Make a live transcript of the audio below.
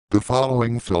The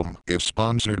following film is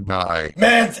sponsored by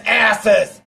men's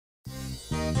asses!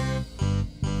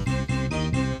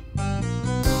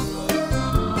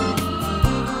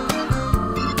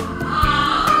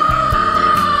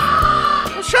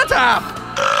 Shut up!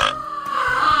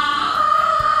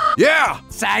 Yeah!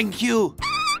 Thank you.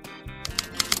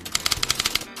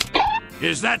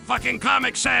 Is that fucking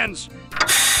Comic Sans?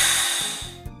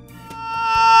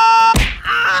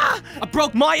 I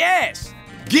broke my ass!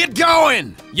 Get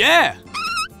going! Yeah! Woo!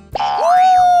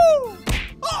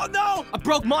 Oh no! I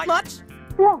broke my nuts!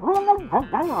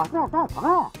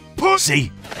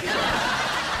 Pussy!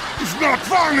 It's not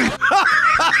funny!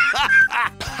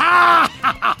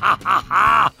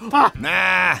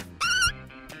 Nah.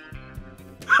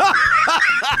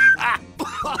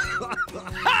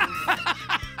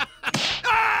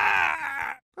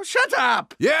 Shut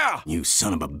up! Yeah! You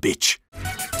son of a bitch.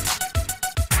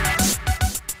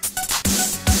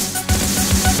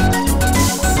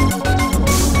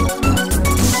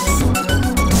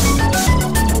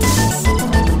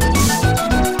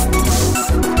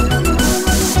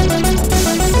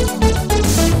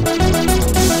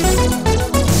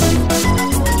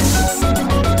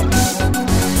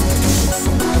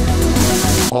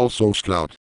 Also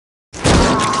Scout.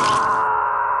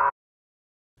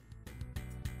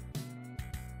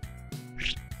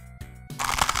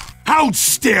 Hold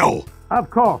still! Of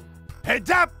course.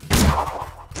 Heads up!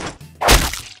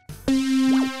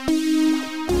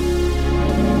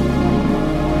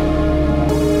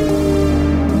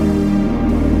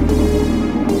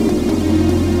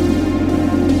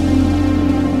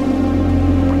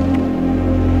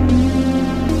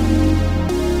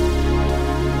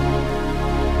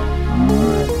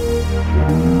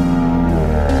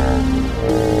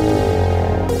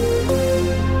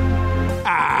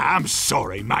 I'm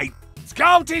sorry, mate.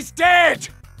 Scout is dead!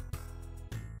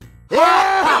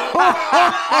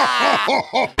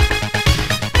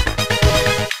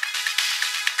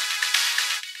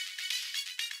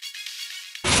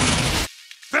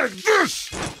 Take this!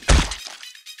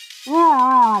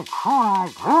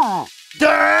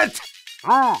 Dirt!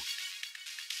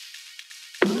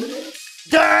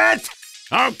 Dirt!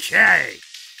 Okay.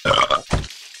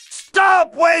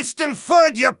 Stop wasting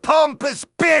food, you pompous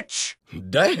bitch!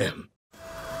 Damn.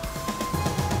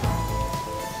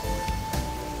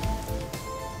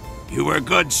 You were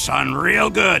good, son, real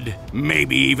good.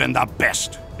 Maybe even the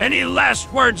best. Any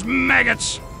last words,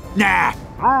 maggots? Nah.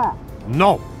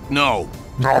 No. No.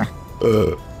 No.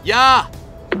 Yeah!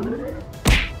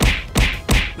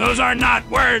 Those are not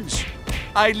words.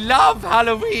 I love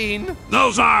Halloween!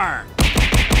 Those are.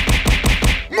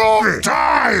 Movie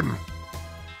time!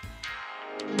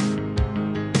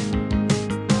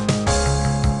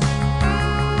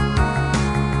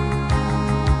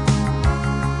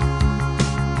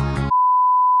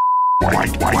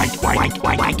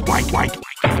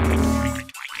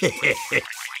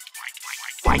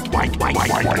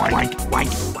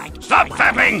 Stop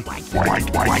fapping!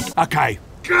 Okay.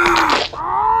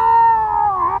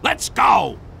 Let's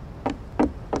go!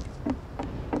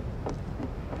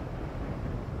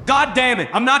 God damn it!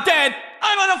 I'm not dead!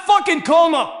 I'm in a fucking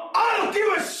coma! I don't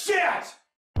give a shit!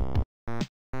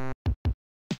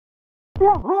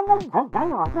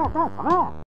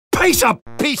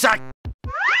 Piece of...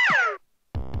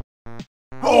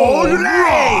 All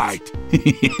right!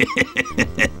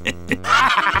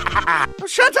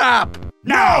 Shut up!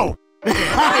 No!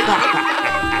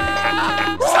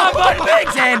 Someone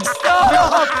makes it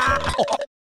stop!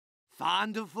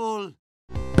 Wonderful.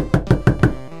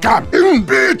 Come in,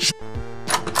 bitch!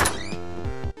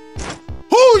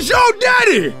 Who's your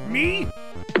daddy? Me?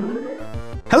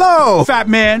 Hello, fat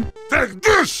man. Take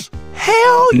this!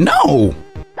 Hell no.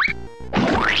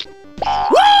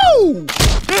 Woo!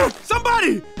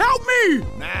 Somebody, help me!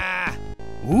 Nah.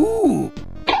 Ooh.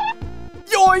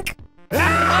 Yoink!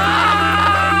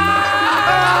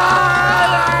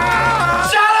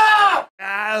 Shut up!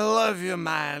 I love you,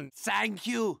 man. Thank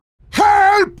you.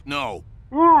 Help! No.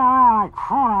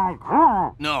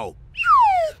 No.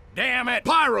 Damn it!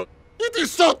 Pyro! It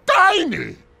is so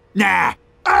tiny! Nah.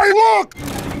 Hey, look!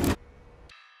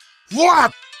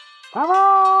 What?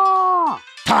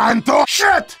 Time to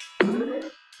shit!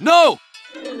 No!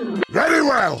 Very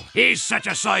well! He's such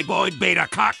a sideboard beta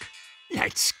cock.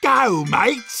 Let's go,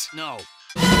 mates. No.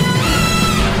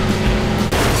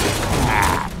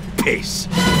 Piss.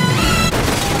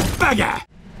 Bugger.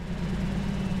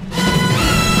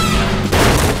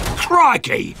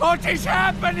 Crikey! What is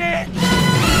happening?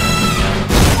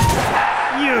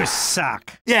 You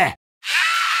suck. Yeah.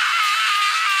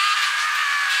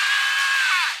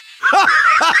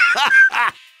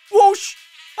 Whoosh!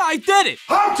 I did it!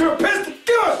 I'm too pissed to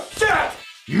give a shit!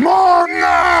 More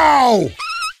now!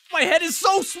 My head is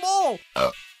so small!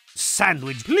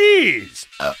 Sandwich, please.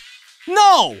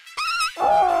 No!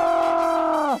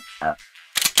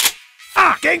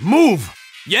 Fucking move!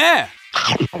 Yeah!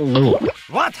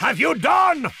 What have you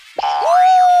done?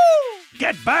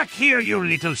 Get back here, you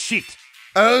little shit!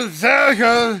 Oh,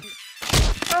 circle!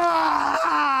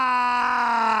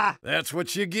 That's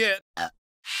what you get. I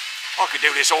could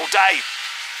do this all day.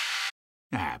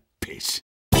 Ah, piss.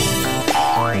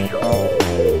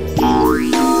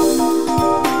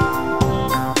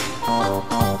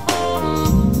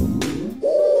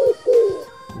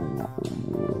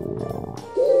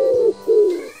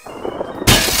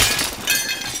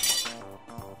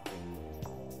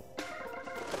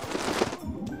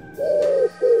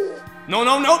 No,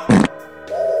 no, no!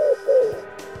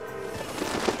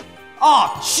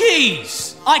 Aw,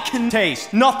 jeez! I can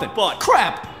taste nothing but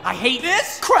crap! I hate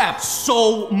this crap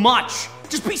so much!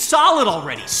 Just be solid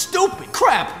already, stupid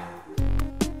crap!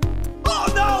 Oh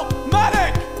no!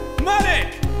 Medic!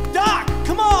 Medic! Doc,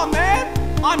 come on, man!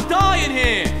 I'm dying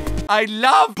here! I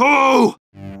love Pooh!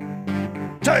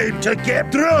 Time to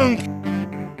get drunk!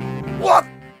 What?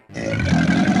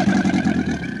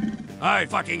 I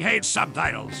fucking hate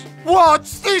subtitles.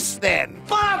 What's this then?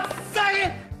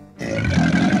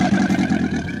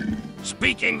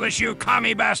 Speak English, you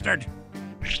commie bastard.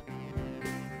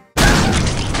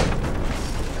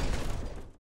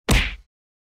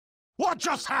 What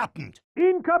just happened?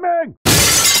 Incoming!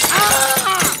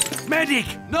 Medic!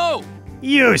 No!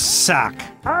 You suck!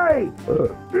 Hey!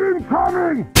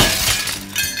 Incoming!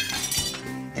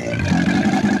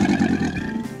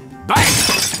 Bang!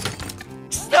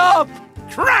 Stop!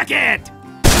 Crack it!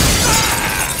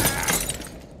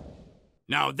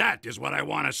 Now that is what I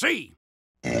want to see.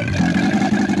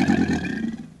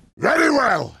 Very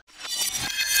well!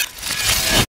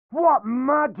 What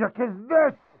magic is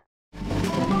this?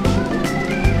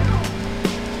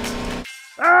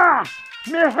 Ah!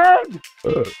 My head!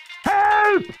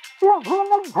 Help!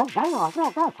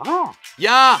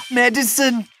 Yeah!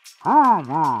 Medicine!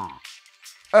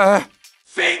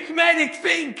 Think, medic,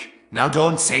 think! Now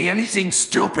don't say anything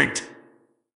stupid.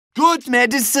 Good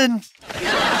medicine!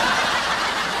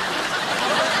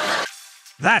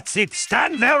 That's it.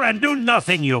 Stand there and do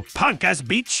nothing, you punk-ass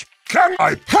bitch. Can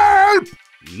I help?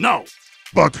 No.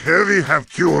 But Heavy have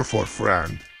cure for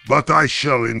friend. But I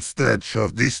shall instead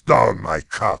shove this down my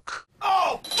cock.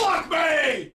 Oh, fuck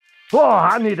me! Oh,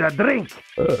 I need a drink.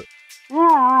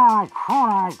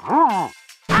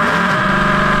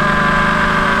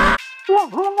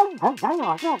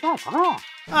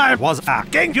 I was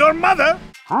asking your mother.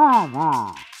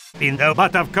 In the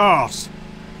butt, of course.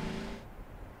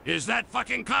 Is that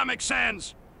fucking Comic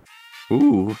Sans?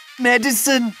 Ooh.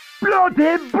 Medicine!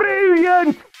 Bloody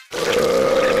brilliant!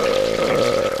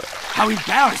 How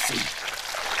embarrassing!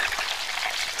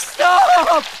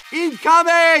 Stop!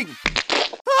 Incoming!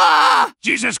 Ah!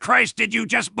 Jesus Christ, did you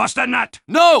just bust a nut?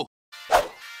 No!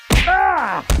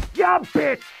 Ah! You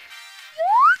bitch!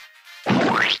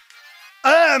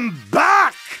 I'm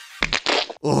back!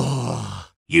 Oh,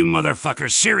 you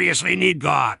motherfuckers seriously need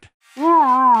God.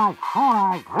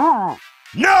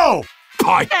 No!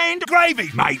 Pie and gravy,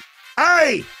 mate!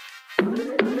 Hey!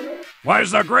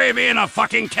 Where's the gravy in a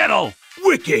fucking kettle?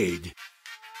 Wicked!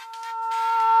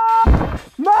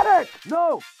 Medic!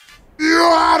 No! You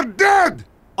are dead!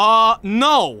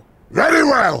 No! Very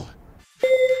well!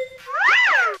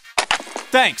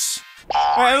 Thanks.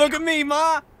 Hey, look at me,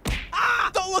 Ma! Ah!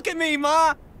 Don't look at me,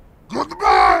 Ma!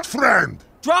 Goodbye, friend!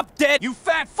 Drop dead, you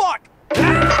fat fuck!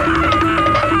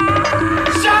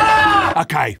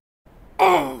 Okay.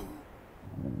 Oh,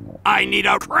 I need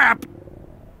a crap.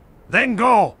 Then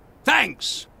go.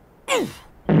 Thanks.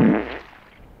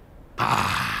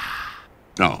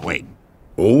 No, wait.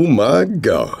 Oh my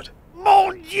God.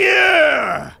 Mon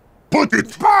Dieu! Put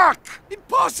it back!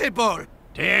 Impossible!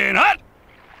 Tin Hut.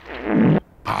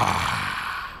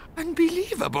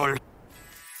 Unbelievable!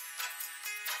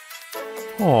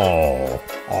 Oh.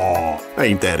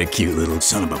 Ain't that a cute little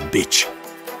son of a bitch?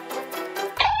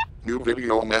 New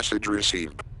video message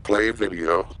received. Play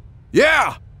video.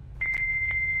 Yeah!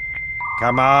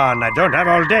 Come on, I don't have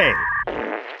all day.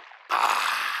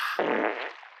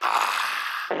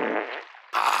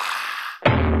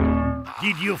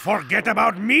 Did you forget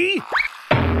about me?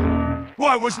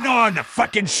 Why was not on the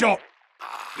fucking shot?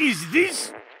 Is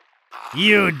this?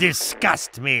 You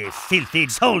disgust me, filthy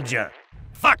soldier.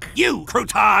 Fuck you,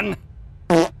 crouton.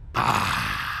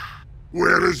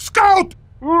 Where is Scout?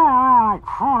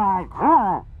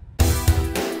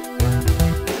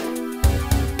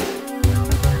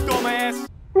 Dumbass!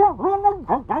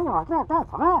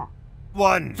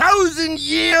 1,000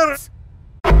 years!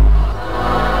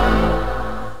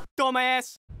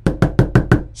 Dumbass!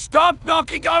 Stop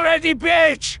knocking already,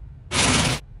 bitch!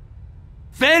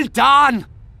 Well done!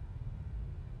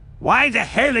 Why the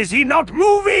hell is he not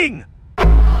moving?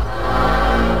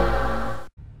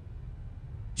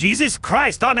 Jesus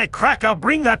Christ on a cracker,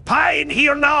 bring that pie in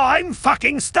here now, I'm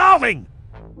fucking starving!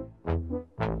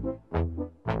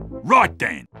 Right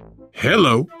then.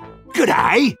 Hello.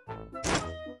 G'day.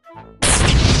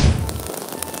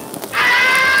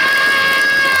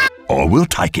 I will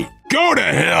take it. Go to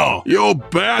hell, you old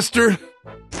bastard.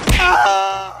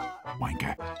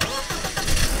 Wanker.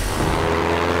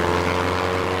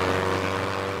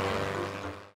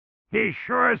 He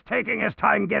sure is taking his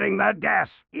time getting that gas.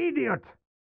 Idiot!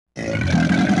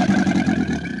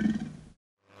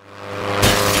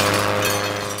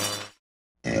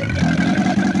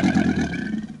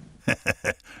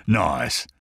 Nice.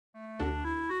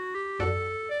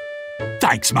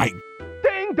 Thanks, mate.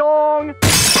 Ding dong!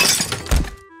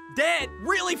 Dad,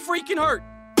 really freaking hurt.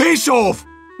 Piss off!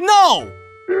 No!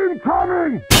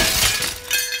 Incoming!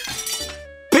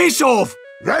 Piss off!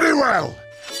 Very well.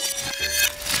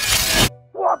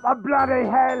 What the bloody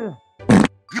hell?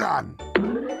 Gun.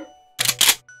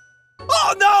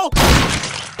 Oh no!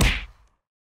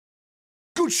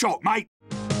 Good shot, mate.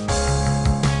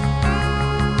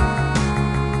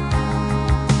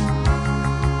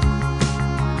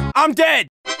 I'm dead!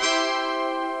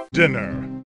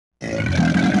 Dinner.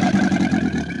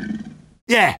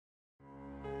 Yeah.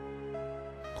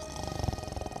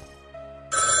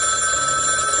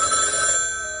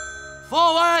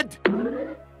 Forward!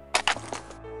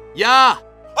 Yeah!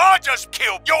 I just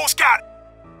killed your scat.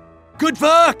 Good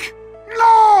work!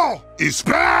 No! It's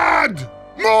bad!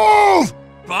 Move!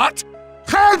 But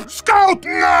Help Scout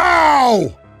now!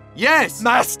 Yes!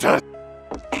 Master!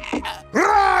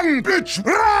 Run, bitch,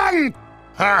 run!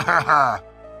 Ha ha ha!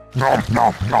 Nom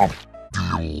nom nom.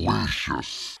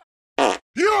 Delicious.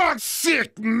 You're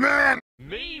sick, man!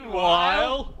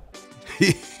 Meanwhile...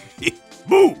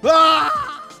 move.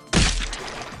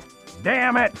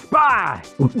 Damn it, spy!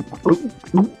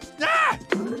 Ah!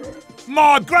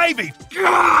 My gravy.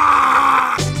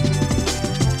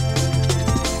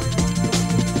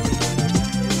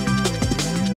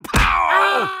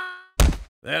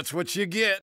 That's what you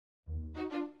get.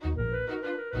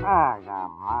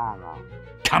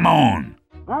 Come on.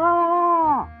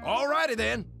 Alrighty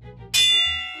then.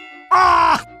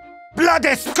 Ah!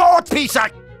 Bloody Scott piece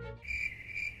of...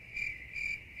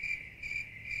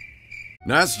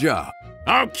 Nice job.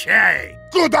 Okay.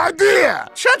 Good idea!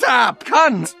 Shut up,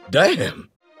 cunt! Damn.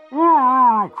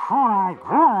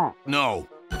 No.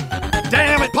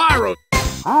 Damn it, Pyro.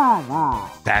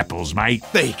 Apples, mate.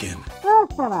 Bacon.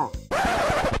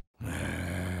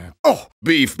 Oh,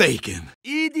 Beef. Bacon.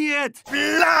 idiot.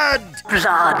 Blood!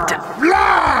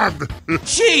 Blood!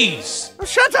 Cheese!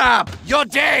 Shut up! You're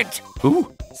dead.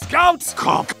 Who? Scout's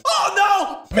cock.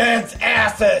 Oh Man's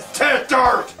asses to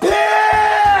dirt!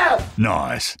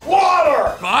 Nice.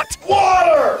 Water! But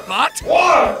Water!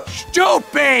 Water.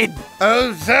 Stupid.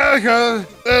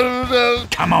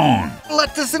 Come on.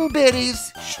 Lettuce and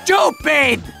berries.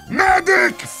 Stupid.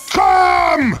 Medic,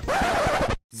 come!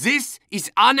 This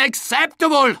is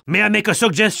unacceptable! May I make a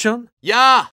suggestion?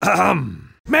 Yeah!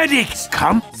 Medics,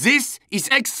 come! This is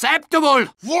acceptable!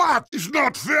 What is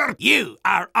not fair? You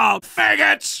are all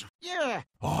faggots. Yeah.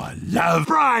 I love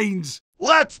brains.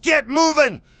 Let's get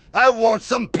moving! I want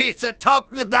some pizza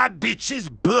topped with that bitch's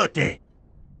booty.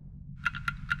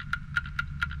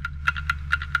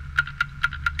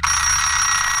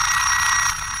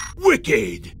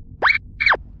 Wicked.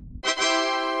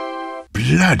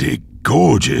 Bloody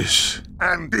gorgeous.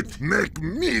 And it make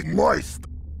me moist.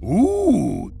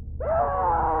 Ooh.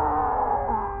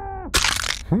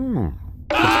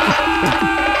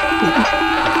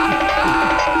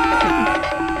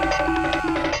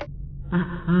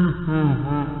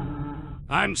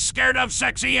 I'm scared of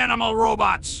sexy animal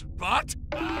robots. But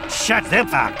Shut the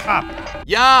fuck up!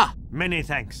 Yeah! Many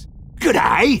thanks.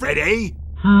 g'day, Freddy.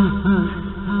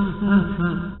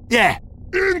 Yeah.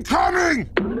 Incoming!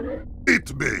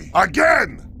 Eat me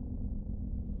again!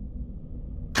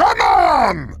 Come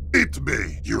on! Eat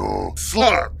me, you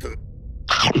slut!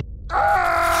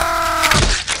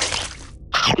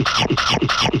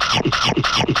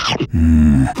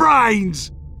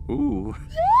 Brains. Ooh.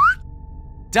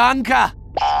 Danke!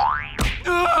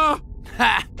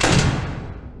 Ha!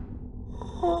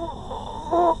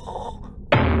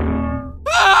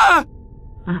 Ah!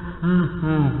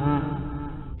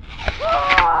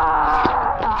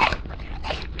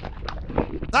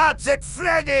 That's it,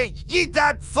 Freddy! You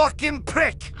that fucking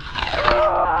prick!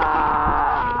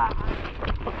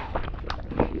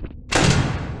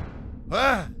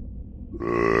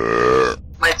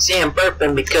 Might say I'm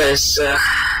burping because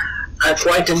I've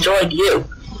quite enjoyed you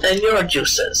and your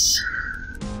juices.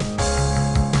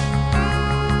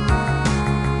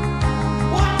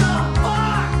 What the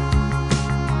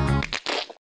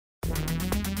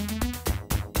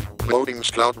fuck? Loading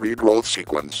scout reroll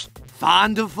sequence.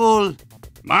 Wonderful.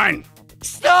 Mine.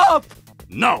 Stop!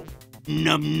 No.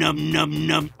 Num num num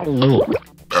num.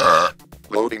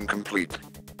 Loading complete.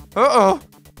 Uh-oh.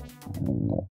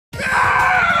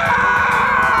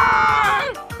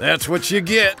 That's what you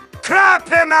get. Crap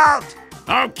him out!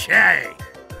 Okay.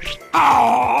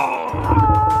 Oh!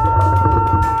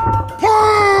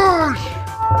 Push!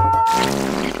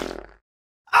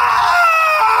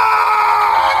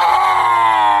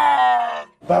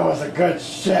 That was a good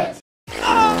shit.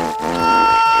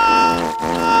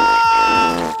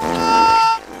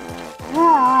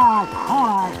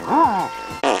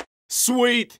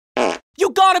 Sweet. You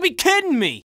gotta be kidding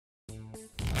me!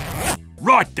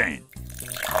 Right then.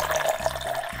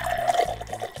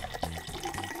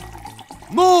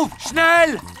 Move,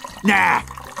 schnell! Nah.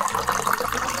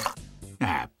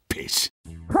 Ah, piss.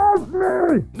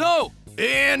 No!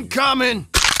 Incoming.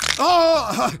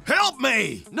 Oh, help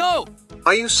me! No!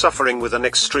 Are you suffering with an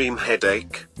extreme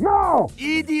headache?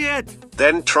 Idiot!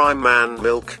 Then try Man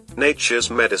Milk, nature's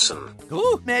medicine.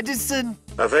 Ooh, medicine.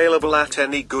 Available at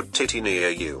any good titty near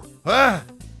you. Huh?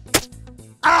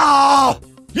 Ow!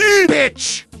 You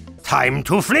bitch! Time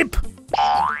to flip.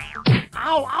 Ow,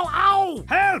 ow, ow!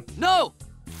 Help! No!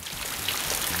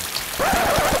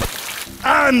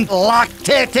 I'm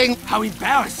lactating! How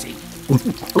embarrassing!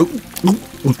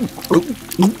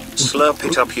 Slurp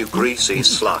it up, you greasy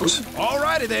slut.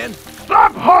 Alrighty then.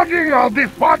 Stop hogging all the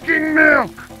fucking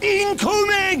milk!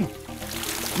 Incoming!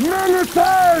 Many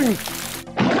thanks!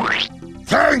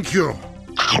 Thank you!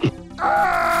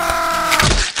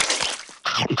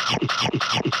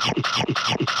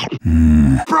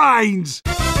 Brains.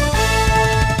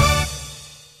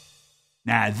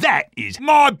 Now that is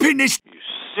my business. You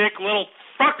sick little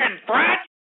fucking brat!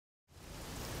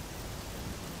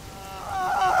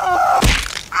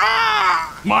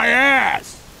 My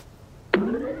ass.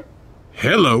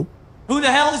 Hello. Who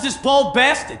the hell is this bald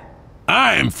bastard?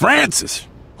 I am Francis.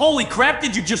 Holy crap,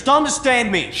 did you just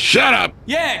understand me? Shut up!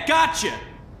 Yeah, gotcha!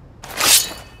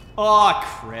 Aw,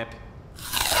 crap.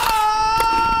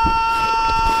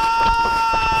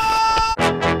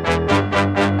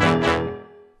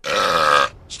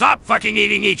 Stop fucking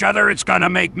eating each other. It's gonna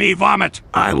make me vomit.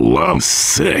 I love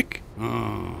sick.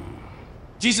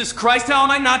 Jesus Christ, how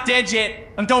am I not dead yet?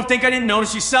 And don't think I didn't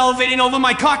notice you salivating over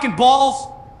my cock and balls?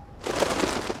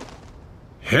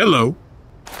 Hello.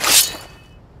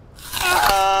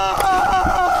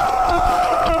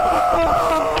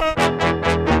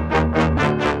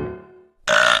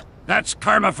 That's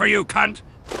karma for you, cunt.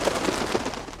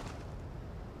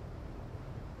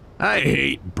 I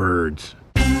hate birds.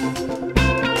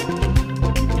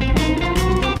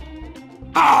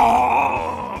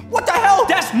 Oh! What the hell?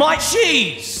 That's my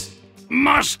cheese!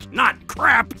 Must not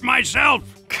crap myself.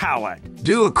 Coward.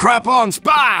 Do a crap on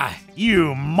spy,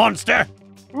 you monster.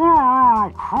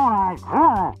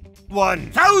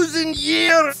 1,000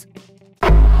 years.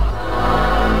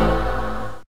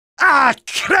 Ah,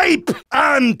 creep!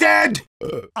 I'm dead!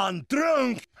 I'm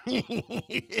drunk.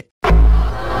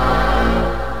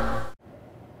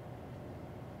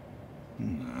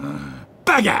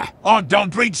 Bagger! I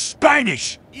don't read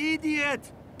Spanish.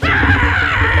 Idiot!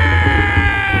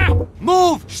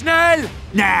 Move, schnell!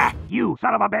 Nah. You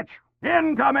son of a bitch.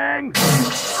 Incoming.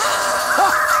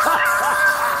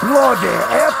 Bloody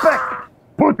epic!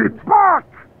 Put it back!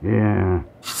 Yeah.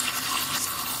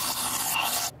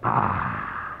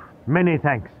 Many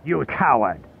thanks, you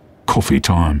coward. Coffee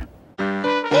time.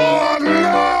 Oh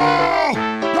no!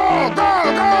 Go, go,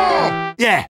 go!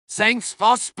 Yeah, thanks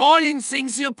for spoiling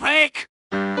things, you prick!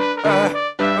 This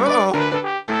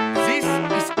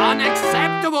is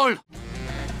unacceptable!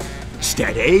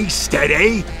 Steady,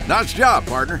 steady. Nice job,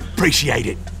 partner. Appreciate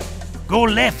it. Go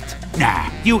left, Nah.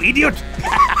 you idiot.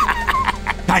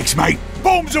 Thanks, mate.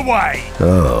 Bombs away.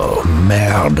 Oh,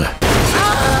 merde.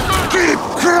 Keep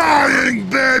crying,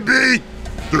 baby!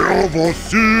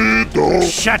 Teovocito!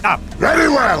 Shut up. Very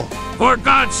well! For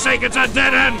God's sake, it's a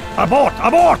dead end. Abort,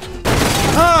 abort.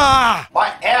 Ah! My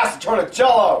ass turned to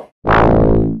jello!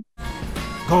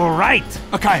 Go right.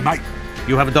 Okay, mate.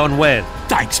 You have done well.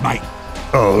 Thanks, mate.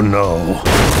 Oh, no.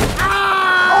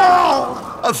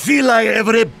 I feel like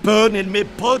every bone in me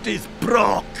pot is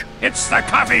broke. It's the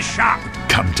coffee shop.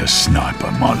 come to sniper,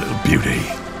 my little beauty.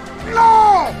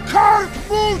 No! Cart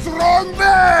moves wrong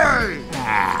way!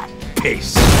 Ah,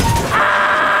 piss.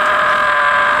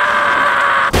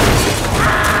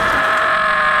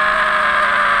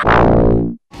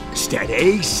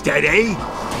 Steady, steady.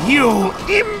 You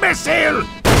imbecile!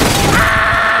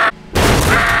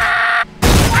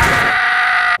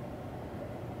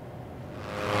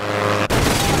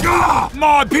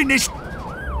 My business.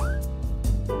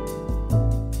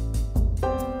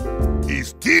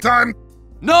 It's tea time!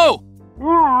 No!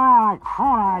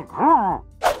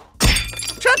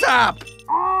 Shut up!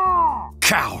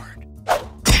 Coward.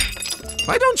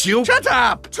 Why don't you shut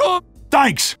up?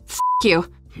 Thanks. F you.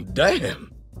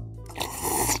 Damn.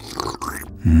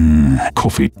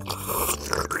 Coffee.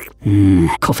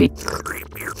 Coffee.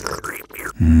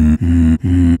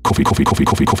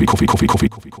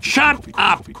 Coffee. Shut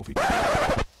up!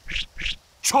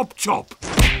 Chop, chop.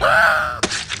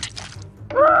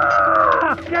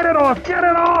 Get it off! Get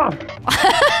it off!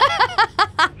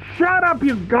 Shut up,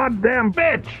 you goddamn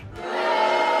bitch!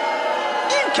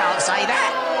 You can't say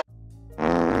that!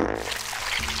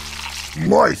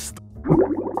 Moist!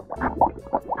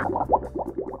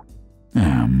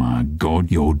 Oh my God,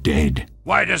 you're dead.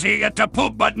 Why does he get to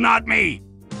poop but not me?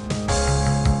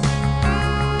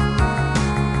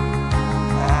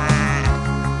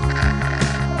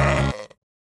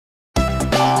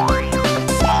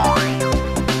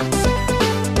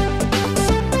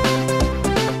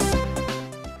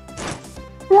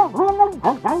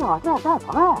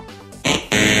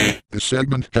 This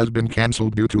segment has been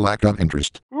cancelled due to lack of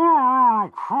interest.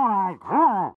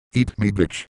 Eat me,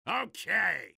 bitch.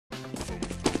 Okay.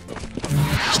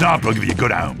 Stop looking for your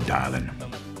good home, darling.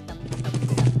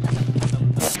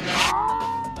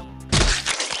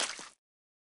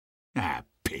 Ah,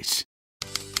 piss.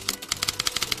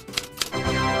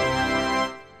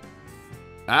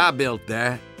 I built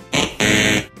that.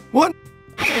 What?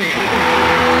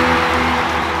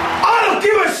 I don't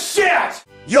give a shit!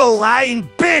 You lying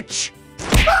bitch!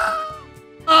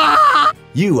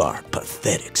 You are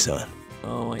pathetic, son.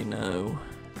 Oh, I know.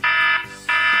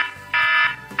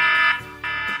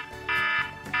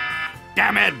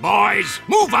 Damn it, boys!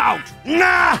 Move out!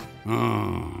 Nah!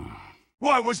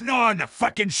 Why wasn't I in the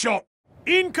fucking shot?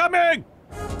 Incoming!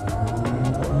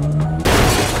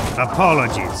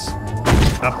 Apologies.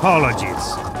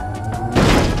 Apologies.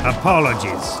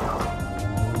 Apologies.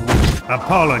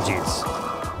 Apologies.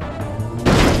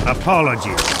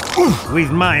 Apologies. With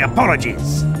my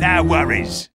apologies. No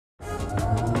worries.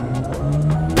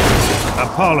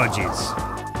 Apologies.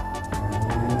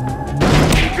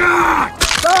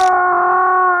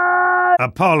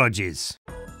 Apologies.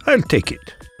 I'll take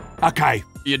it. Okay.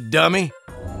 You dummy.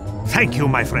 Thank you,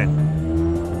 my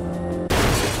friend.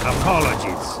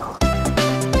 Apologies.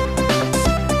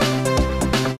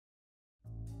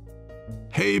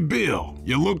 Hey, Bill,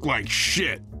 you look like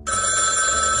shit.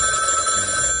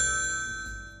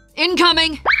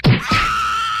 Incoming!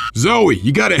 Zoe,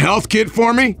 you got a health kit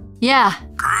for me? Yeah.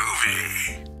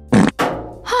 Groovy.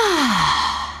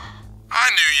 I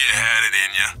knew you had it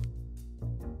in you.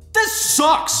 This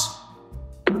sucks!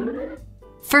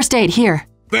 First aid here.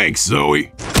 Thanks,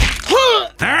 Zoe.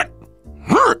 That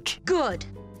hurt. Good.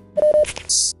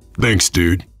 Thanks,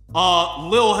 dude.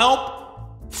 Lil help?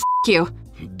 F you.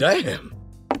 Damn.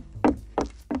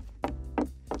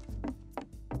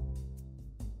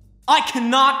 I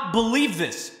cannot believe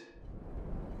this.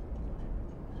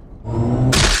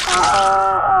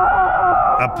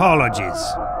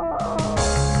 Apologies.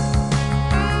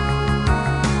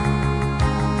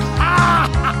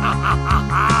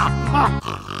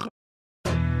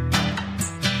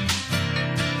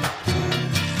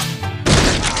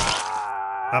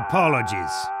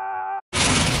 Apologies.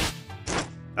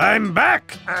 I'm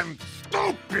back and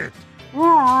stupid.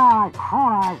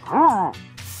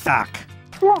 Suck.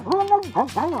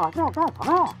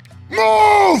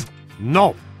 Move!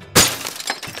 No.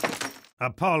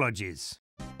 Apologies.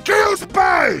 Kill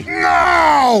Spy!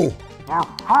 Now!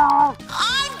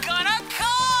 I'm gonna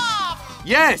come!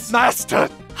 Yes! Master!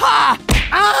 Ha!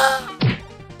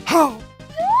 Ah!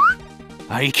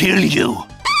 I kill you.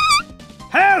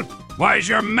 Help! Why's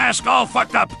your mask all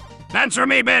fucked up? Answer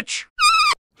me, bitch!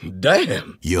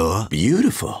 Damn. You're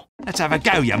beautiful. Let's have a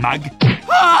go, you mug.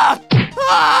 Ah!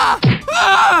 Ah!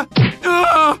 Ah!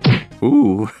 Ah!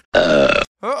 Ooh.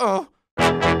 Uh-oh.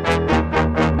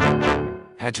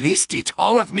 At least eat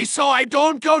all of me so I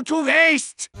don't go to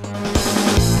waste!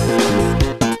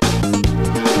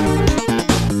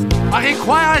 I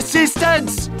require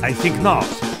assistance! I think not.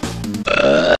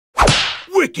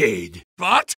 Wicked.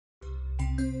 What?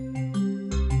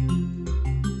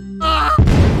 Ah!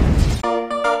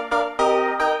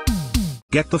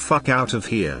 Get the fuck out of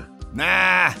here.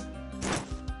 Nah.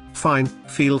 Fine,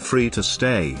 feel free to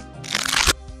stay.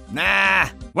 Nah.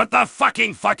 What the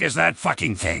fucking fuck is that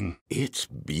fucking thing? It's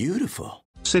beautiful.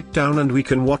 Sit down and we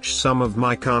can watch some of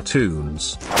my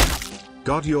cartoons.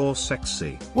 God, you're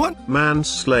sexy. What? Man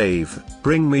slave,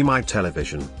 bring me my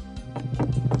television.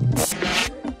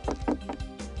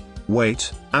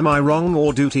 Wait, am I wrong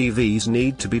or do TVs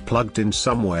need to be plugged in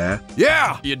somewhere?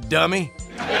 Yeah, you dummy.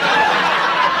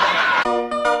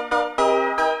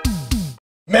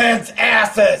 Men's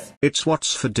asses! It's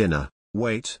what's for dinner.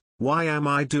 Wait, why am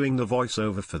I doing the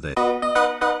voiceover for this?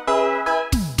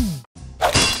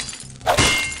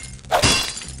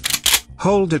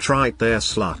 Hold it right there,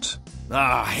 slut.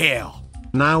 Ah, hell.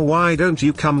 Now why don't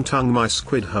you come tongue my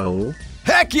squid hole?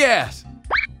 Heck yes!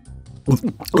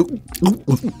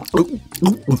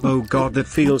 Oh god, that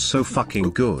feels so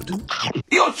fucking good.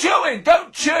 You're chewing,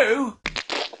 don't chew!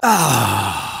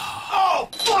 Ah. Oh,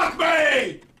 fuck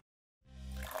me!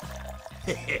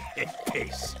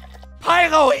 Peace.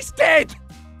 Pyro is dead!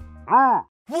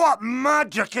 What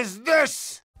magic is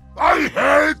this? I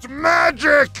hate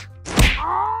magic!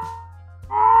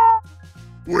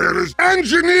 Where is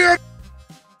engineer?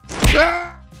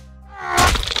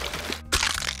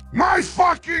 My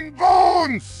fucking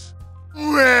bones!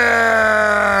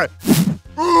 Does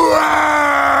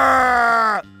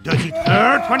it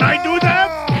hurt when I do that?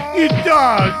 It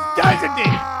does, doesn't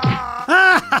it?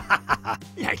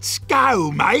 Let's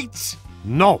go, mates.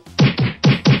 No.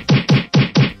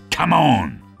 Come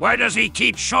on. Why does he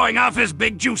keep showing off his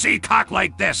big juicy cock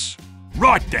like this?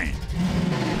 Right then.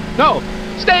 No!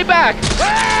 Stay back!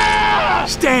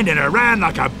 Standing around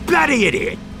like a bloody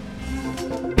idiot.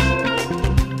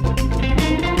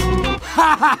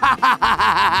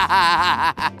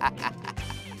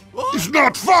 It's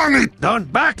not funny!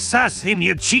 Don't backsass him,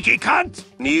 you cheeky cunt!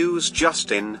 News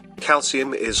just in,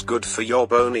 calcium is good for your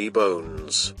bony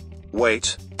bones.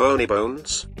 Wait, bony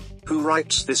bones? Who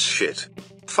writes this shit?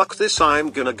 Fuck this,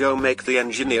 I'm gonna go make the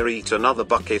engineer eat another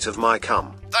bucket of my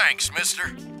cum. Thanks,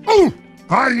 mister. Oh!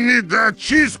 I need that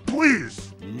cheese,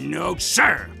 please! No,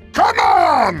 sir. Come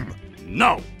on!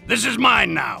 No, this is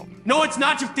mine now. No, it's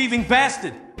not, you thieving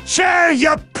bastard! Share,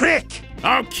 you prick!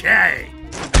 Okay.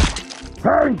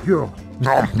 Thank you!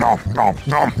 Nom nom nom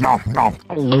nom nom nom.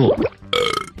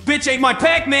 Bitch ate my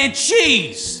Pac-Man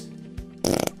cheese!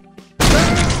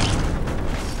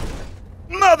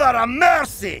 Mother of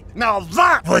mercy! Now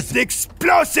that was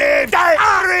explosive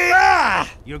diarrhea!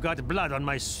 You got blood on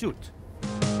my suit.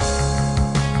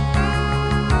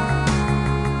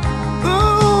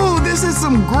 Ooh, this is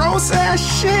some gross ass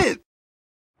shit.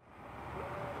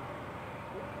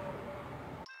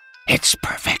 It's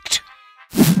perfect.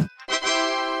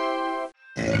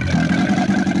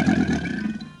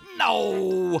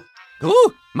 No.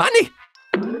 Ooh, money.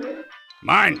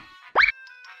 Mine.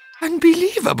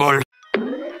 Unbelievable.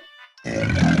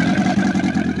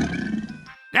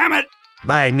 Damn it!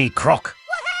 Buy me croc.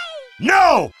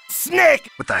 No! Snake!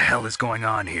 What the hell is going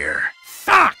on here?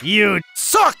 Fuck you!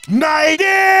 Suck my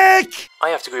dick! I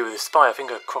have to agree with the spy. I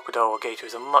think a crocodile or gator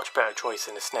is a much better choice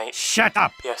than a snake. Shut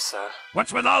up! Yes, sir.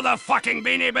 What's with all the fucking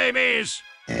Beanie Babies?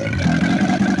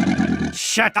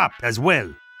 Shut up as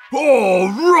well. All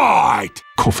right.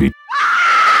 Coffee.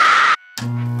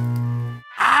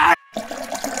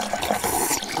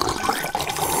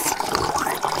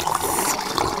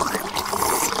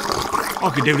 I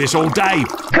could do this all day.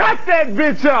 Cut that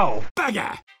bitch off!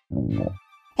 Bagger.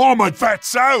 I'm a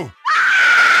fatso!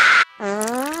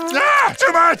 Ah,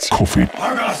 too much! Coffee.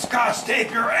 I'm gonna scotch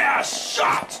tape your ass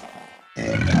shut!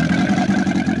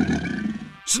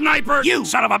 Sniper, you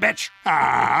son of a bitch!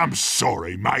 Ah, I'm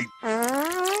sorry, mate.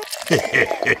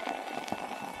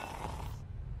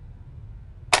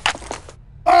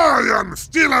 I am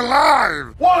still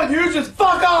alive! Why don't you just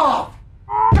fuck off?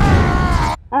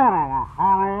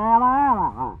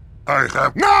 I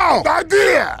have no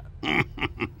idea!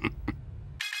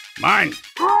 Mine.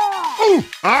 Ooh,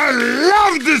 I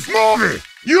love this movie!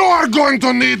 You are going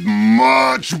to need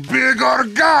much bigger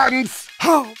guns!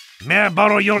 May I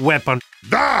borrow your weapon?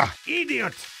 Da!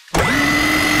 Idiot!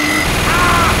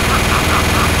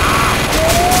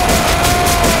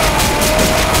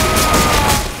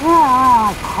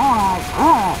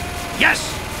 Yes!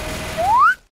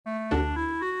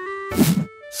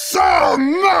 So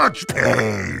much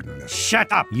pain!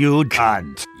 Shut up, you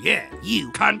cunt! Yeah,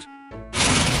 you cunt.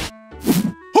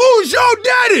 Who's your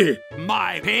daddy?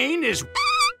 My pain is...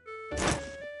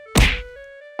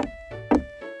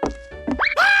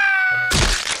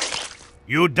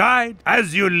 You died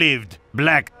as you lived,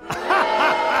 Black.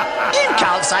 You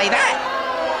can't say that!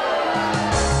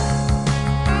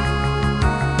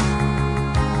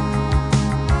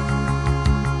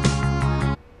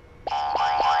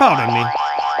 Pardon me.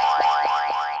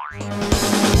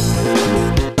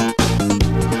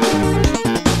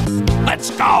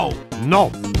 Let's go!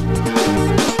 No.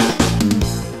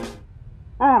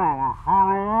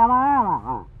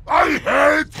 I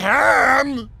hate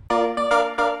ham!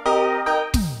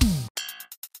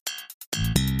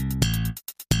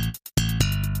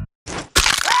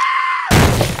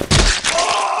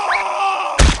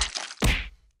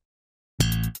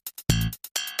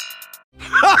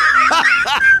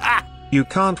 You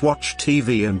can't watch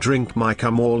TV and drink my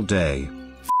cum all day.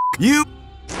 You!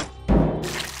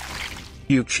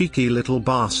 You cheeky little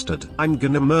bastard. I'm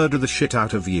gonna murder the shit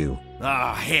out of you.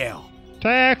 Ah, hell.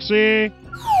 Taxi!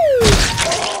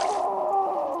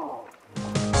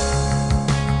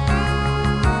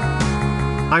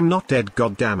 I'm not dead,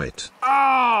 goddammit.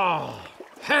 Oh,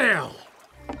 hell.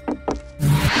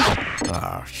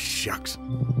 Oh, shucks.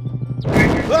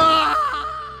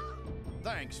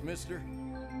 Thanks, mister.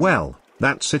 Well,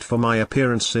 that's it for my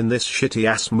appearance in this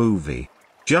shitty-ass movie.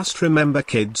 Just remember,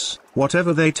 kids,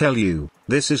 whatever they tell you,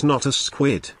 this is not a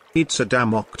squid, it's a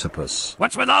damn octopus.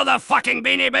 What's with all the fucking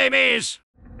Beanie Babies?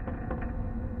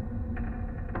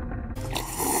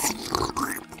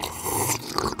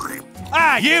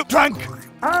 Ah, you drunk!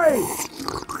 Hey!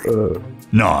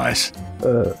 Nice.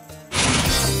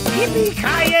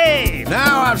 Yippee-ki-yay!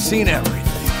 Now I've seen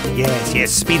everything.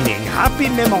 Yes, spinning. Happy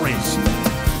memories.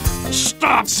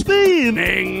 Stop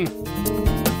spinning!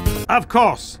 Of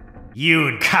course.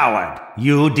 You coward.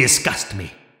 You disgust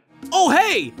me. Oh,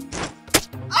 hey!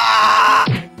 Ah!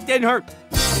 Didn't hurt.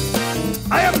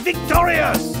 I am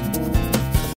victorious!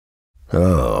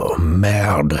 Oh,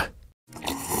 merde.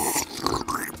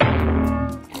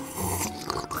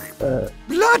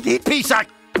 Bloody piece of...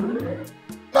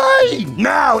 Mine!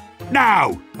 Now!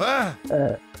 Now!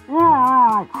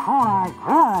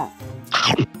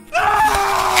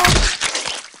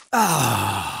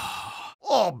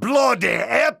 Oh, bloody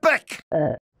epic!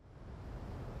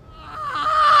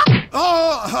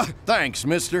 Oh, thanks,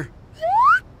 mister.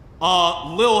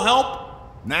 Little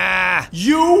help? Nah.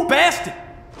 You bastard!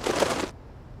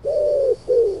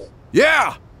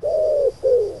 Yeah!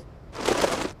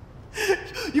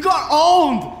 You got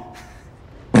owned!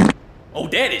 Oh,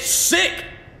 that is sick!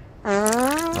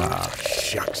 Ah,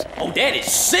 shucks. Oh, that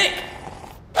is sick!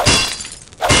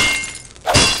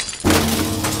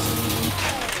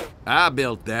 I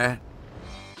built that.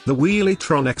 The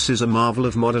Wheelie-tron X is a marvel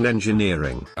of modern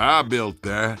engineering. I built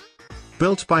that.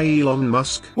 Built by Elon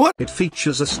Musk, What? It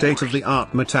features a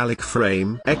state-of-the-art metallic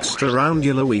frame, extra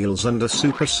roundular wheels and a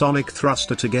supersonic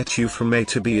thruster to get you from A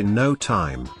to B in no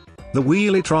time. The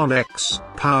Wheelie-tron X,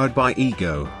 powered by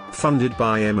Ego, funded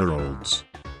by Emeralds.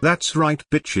 That's right,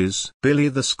 bitches, Billy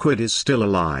the Squid is still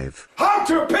alive. I'm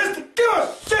too pissed to give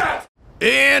a shit!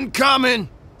 Incoming!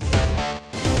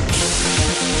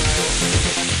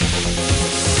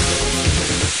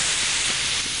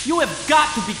 You have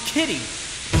got to be kidding!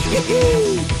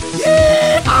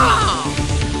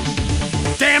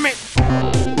 Damn it!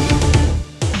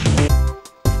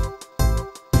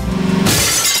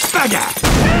 Bagger!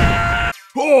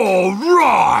 All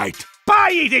right!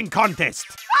 Pie eating contest!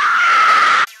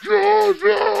 Where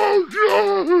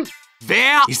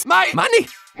is my money?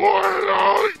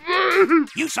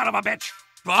 You son of a bitch!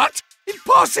 What?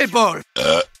 Impossible!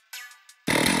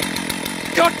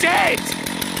 You're dead!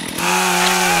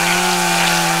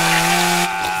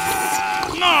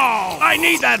 No! I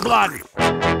need that blood!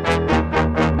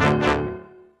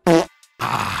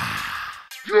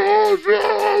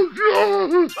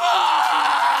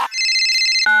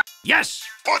 Yes!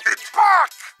 Put it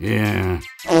back! Yeah.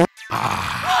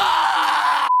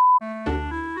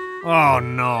 Oh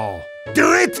no.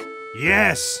 Do it!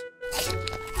 Yes.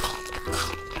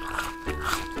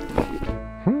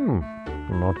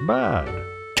 Not bad.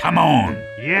 Come on!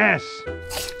 Yes.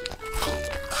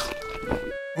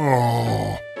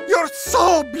 Oh. You're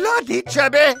so bloody,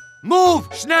 Chubby! Move,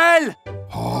 schnell!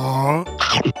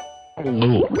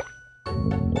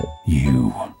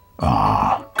 You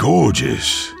are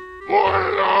gorgeous.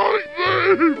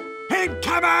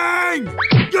 Incoming!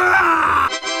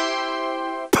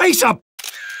 Pace up!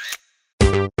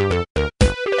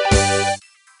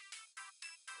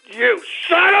 You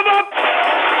son of a...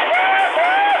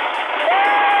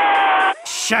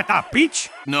 Shut up, bitch!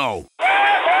 No.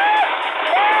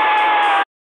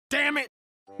 Damn it!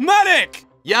 Medic!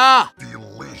 Yeah!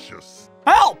 Delicious.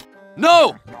 Help!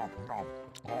 No!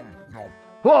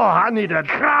 Oh, I need a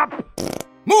drop!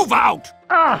 Move out!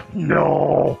 Ah,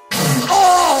 no!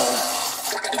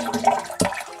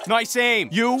 Nice aim,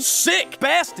 you sick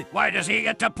bastard! Why does he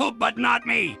get to poop but not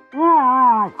me?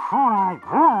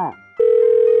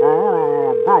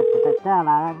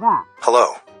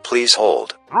 Hello, please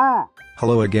hold.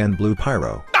 Hello again, Blue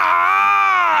Pyro.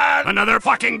 Ah! Another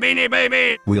fucking Beanie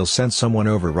Baby! We'll send someone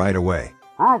over right away.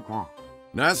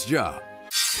 Nice job.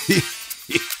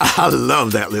 I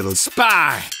love that little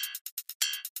spy.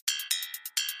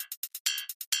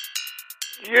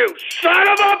 You son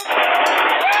of a...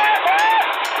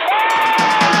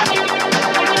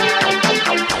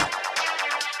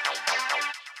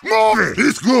 Move it!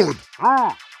 It's good!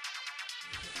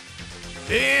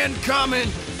 Incoming!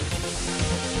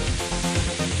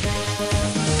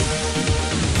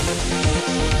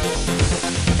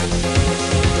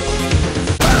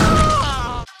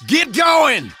 Get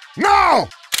going! No!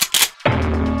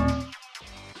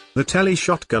 The Telly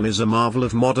shotgun is a marvel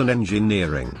of modern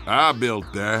engineering. I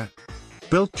built that.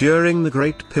 Built during the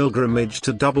Great Pilgrimage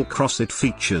to double-cross, it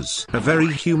features a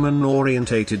very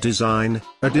human-orientated design,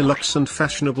 a deluxe and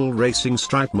fashionable racing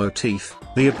stripe motif,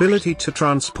 the ability to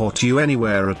transport you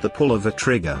anywhere at the pull of a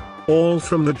trigger, all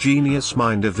from the genius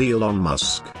mind of Elon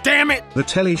Musk. Damn it! The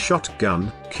Telly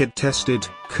shotgun, kid-tested,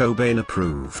 Cobain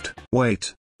approved.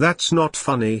 Wait, that's not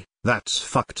funny, that's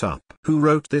fucked up. Who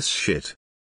wrote this shit?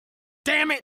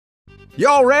 Damn it!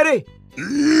 Y'all ready?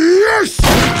 Yes!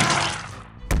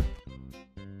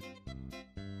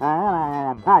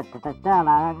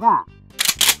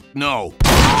 No.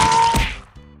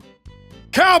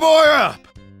 Cowboy up!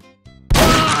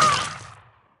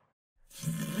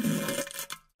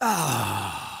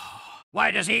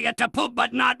 Why does he get to poop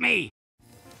but not me?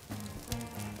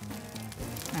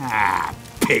 Ah,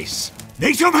 piss.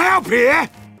 Need some help here?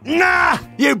 Nah,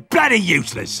 you bloody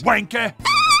useless. Wanker!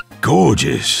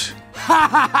 Gorgeous.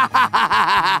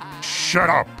 Shut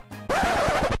up!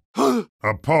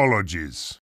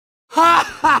 Apologies.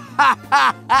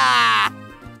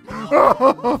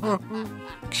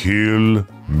 Kill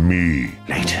me.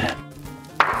 Later.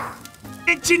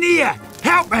 Engineer,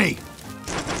 help me!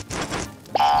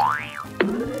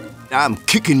 I'm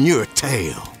kicking your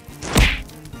tail.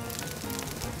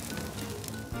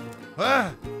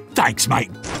 Thanks,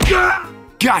 mate.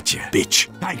 Gotcha, bitch.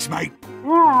 Thanks, mate.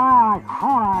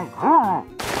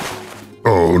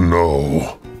 Oh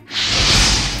no.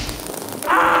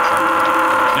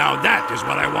 Now that is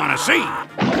what I want to see.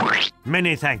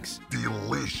 Many thanks.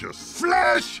 Delicious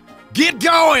flesh! Get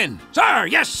going! Sir,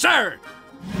 yes, sir!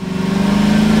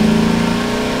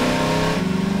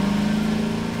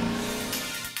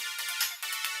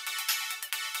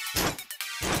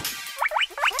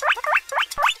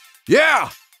 Yeah!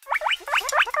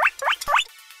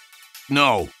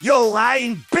 No. You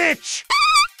lying bitch!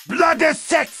 Blood is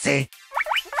sexy!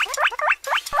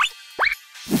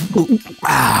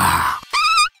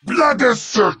 Blood is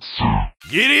sexy!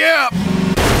 Giddy up!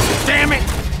 Damn it!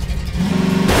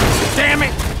 Damn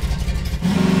it!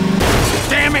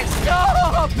 Damn it!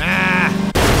 Stop! Nah.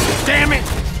 Damn it!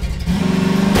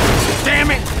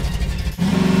 Damn it!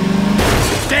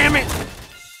 Damn it!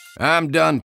 I'm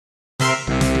done.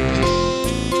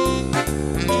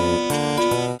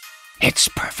 It's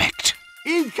perfect.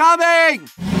 Incoming!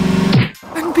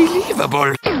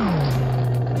 Unbelievable.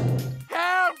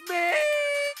 Help me!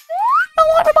 I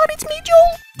want to it's me,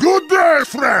 Joel. Good day,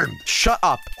 friend! Shut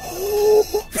up.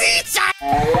 Pizza!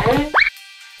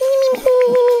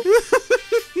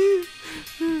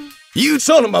 You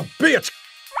son of a bitch!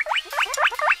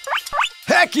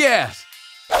 Heck yes!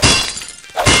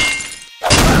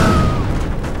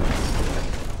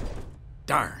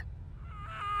 Darn.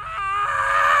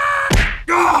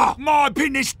 Oh, my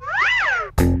business.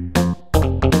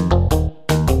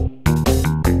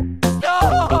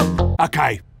 Stop!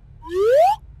 Okay.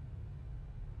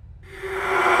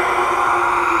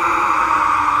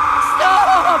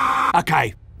 Stop!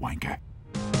 Okay, wanker.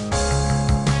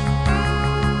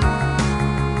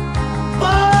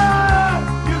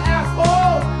 You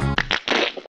asshole!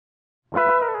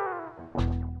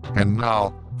 And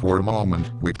now, for a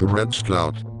moment with the Red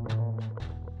Scout.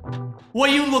 What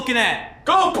are you looking at?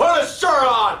 Go put a shirt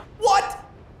on! What?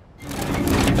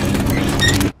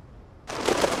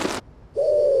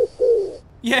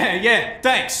 Yeah,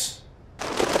 thanks.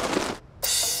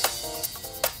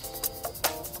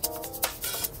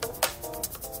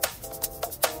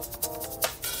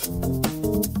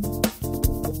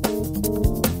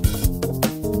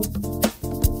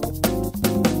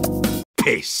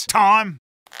 Piss time.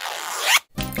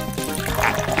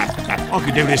 I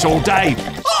could do this all day.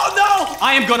 Oh no!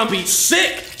 I am gonna be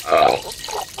sick!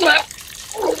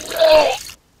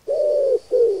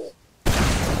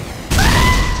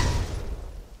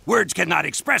 Words cannot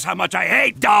express how much I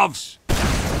hate doves.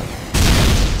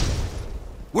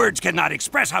 Words cannot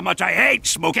express how much I hate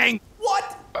smoking.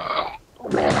 What?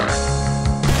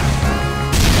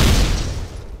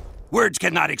 Words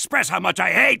cannot express how much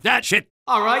I hate that shit.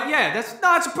 All right, yeah,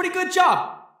 that's a pretty good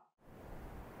job.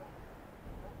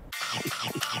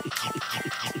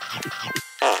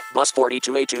 Bus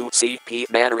 42A2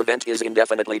 CP banner event is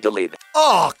indefinitely delayed.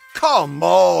 Oh, come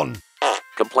on!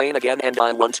 Complain again and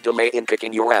I won't delay in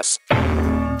kicking your ass.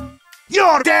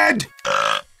 You're dead!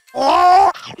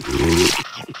 Oh!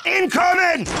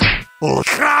 Incoming! Oh,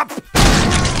 crap!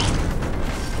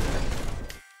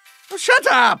 Oh, shut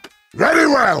up! Very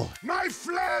well. My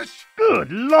flesh.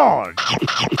 Good lord!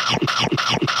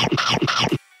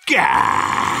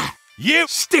 Gah! You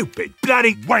stupid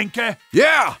bloody wanker!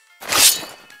 Yeah!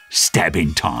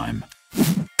 Stabbing time.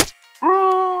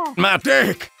 My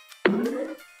dick!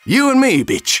 You and me,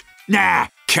 bitch. Nah,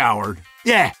 coward.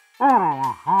 Yeah.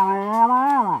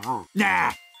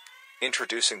 Nah.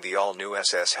 Introducing the all-new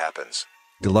SS Happens.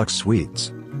 Deluxe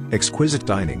suites. Exquisite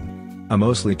dining. A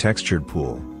mostly textured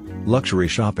pool. Luxury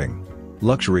shopping.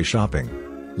 Luxury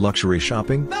shopping. Luxury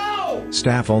shopping? No!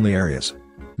 Staff-only areas.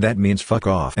 That means fuck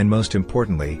off. And most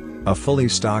importantly, a fully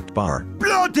stocked bar.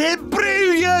 Bloody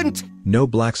brilliant! No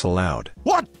blacks allowed.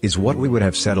 What? Is what we would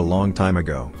have said a long time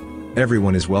ago.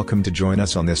 Everyone is welcome to join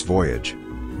us on this voyage.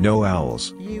 No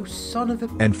owls. You son of a...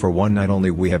 And for one night only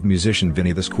we have musician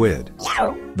Vinny the Squid.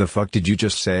 The fuck did you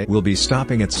just say? We'll be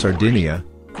stopping at Sardinia,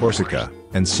 Corsica,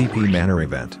 and CP Manor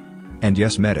event. And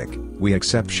yes, medic, we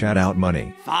accept shout-out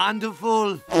money.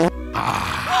 Wonderful.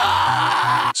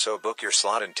 So book your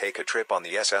slot and take a trip on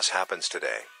the SS Happens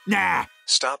today. Nah.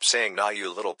 Stop saying nah, you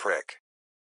little prick.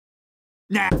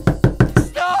 Nah.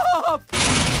 Stop!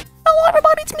 Hello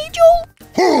everybody, it's me, Joel.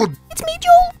 Hood! It's me,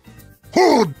 Joel.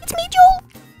 Hood! It's me, Joel.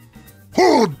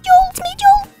 Hood! Joel, it's me,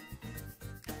 Joel.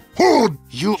 Hood!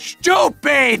 You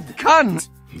stupid cunt!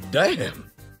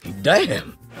 Damn.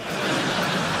 Damn.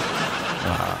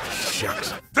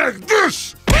 Shucks. Take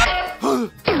this!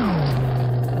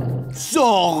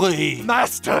 Sorry.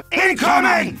 Master,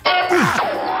 incoming!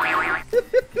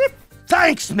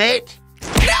 Thanks, mate.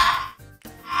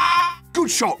 Good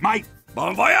shot, mate.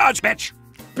 Bon voyage, bitch.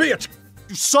 Bitch!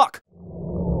 You suck.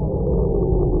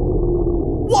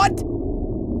 What?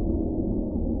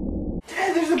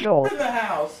 Dad, there's a Joel. in the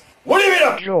house. What do you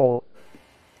mean? Joel.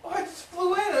 Oh, I just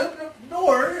flew in the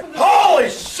door. Holy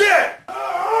shit!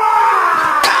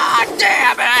 God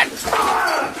damn it!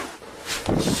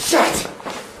 Shit!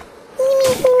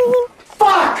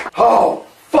 Fuck! Oh,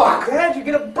 fuck! How'd you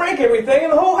get to break everything in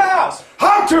the whole house?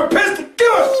 I'm too pissed to give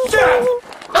a shit!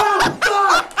 Oh,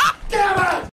 fuck!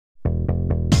 Damn it!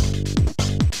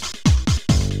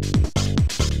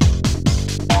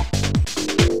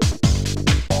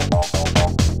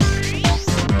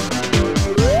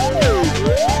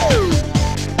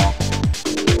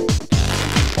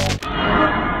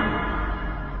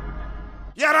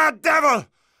 You're a devil!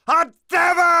 A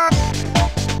devil!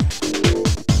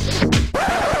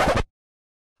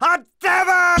 A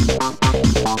devil!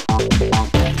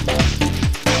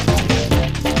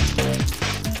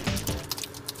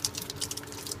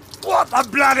 What the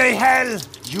bloody hell?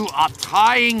 You are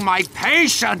trying my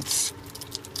patience.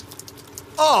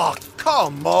 Oh,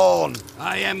 come on!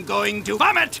 I am going to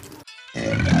vomit.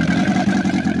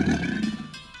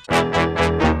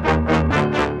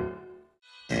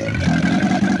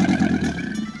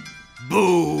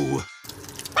 Boo.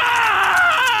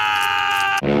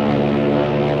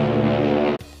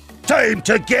 Time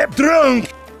to get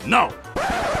drunk! No.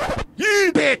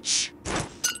 You bitch!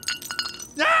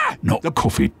 Ah! Not the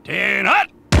coffee. Tin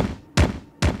hut.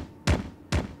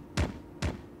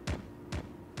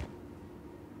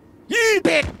 You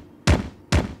bitch!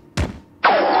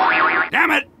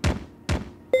 Damn it.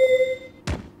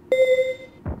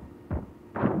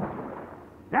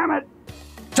 Damn it.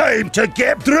 Time to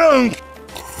get drunk!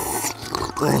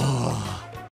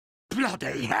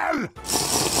 Bloody hell.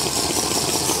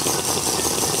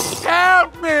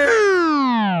 Help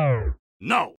me.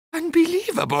 No.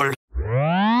 Unbelievable.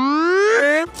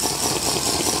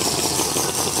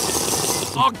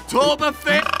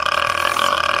 Oktoberfest.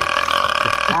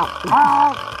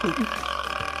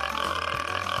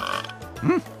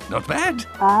 Not bad.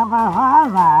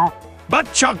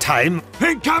 Butt chug time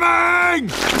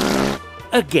Incoming!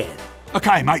 again.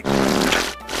 Okay, mate.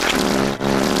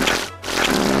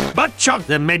 Butt chug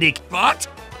the medic. But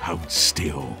hold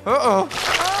still. Uh-oh.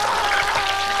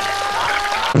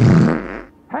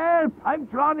 Help! I'm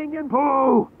drowning in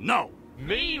poo! No.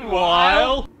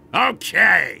 Meanwhile...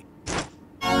 Okay.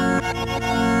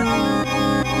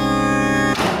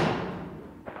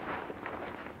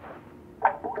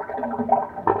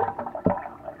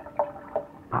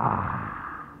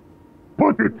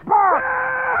 Put it back!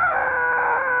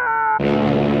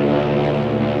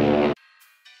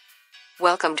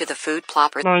 Welcome to the Food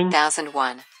Plopper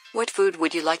 1001. What food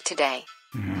would you like today?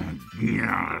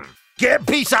 Get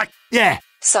pizza! Yeah!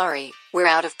 Sorry, we're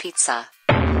out of pizza.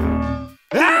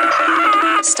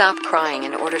 Stop crying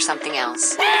and order something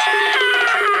else.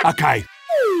 Okay.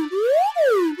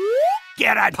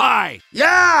 Get a pie!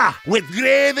 Yeah! With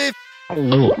gravy!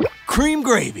 Cream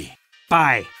gravy.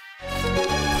 Pie.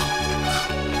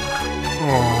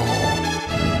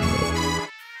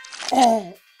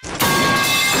 Oh.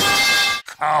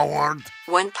 Coward.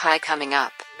 One pie coming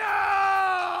up.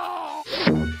 No!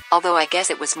 Although I guess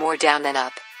it was more down than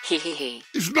up. Hee hee hee.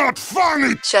 It's not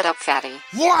funny! Shut up, fatty.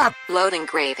 What? Loading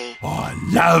gravy. I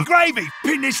love gravy!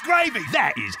 Finished gravy!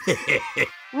 That is...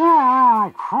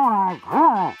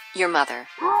 Your mother.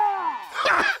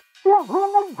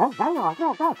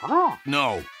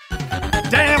 No.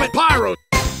 Damn it, Pyro!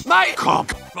 My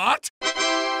cock! What?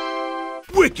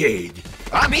 Wicked!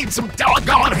 I need some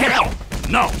doggone help!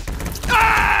 No!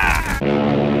 Ah!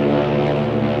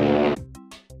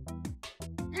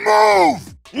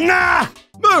 Move! Nah!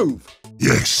 Move!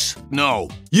 Yes. No.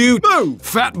 You move,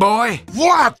 fat boy!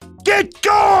 What? Get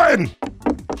going!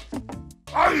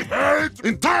 I hate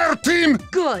entire team!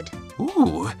 Good.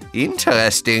 Ooh,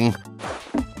 interesting.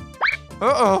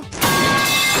 Uh-oh.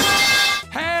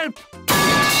 Help!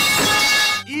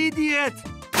 Idiot!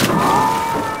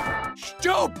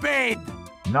 Stupid!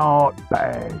 Not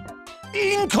bad.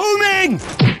 Incoming!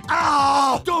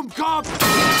 Oh, dumb cop!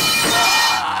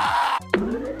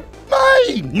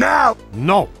 Mine! Now!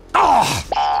 No. Oh!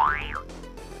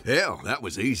 Hell, that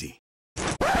was easy.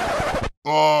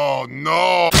 Oh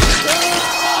no!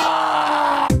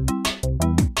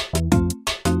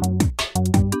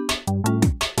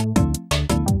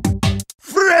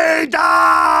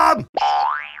 Freedom!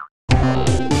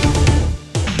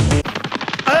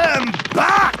 I'm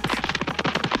back!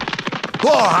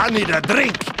 Oh, I need a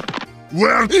drink.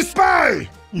 Where is Spy?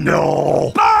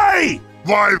 No. Bye!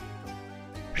 Why?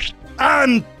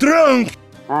 I'm drunk.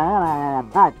 No!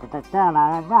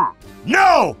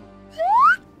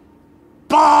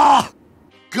 Bah!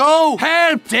 Go!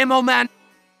 Help, Demo Man!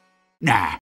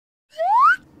 Nah.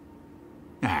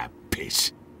 Ah,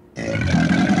 piss.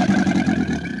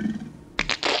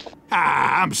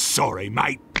 I'm sorry,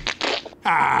 mate.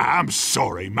 I'm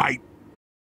sorry, mate.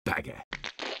 Bagger.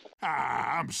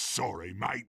 I'm sorry,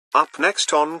 mate. Up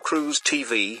next on Cruise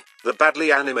TV, the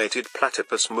badly animated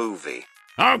platypus movie.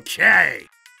 Okay.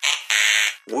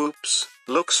 Whoops,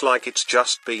 looks like it's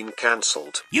just been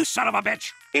cancelled. You son of a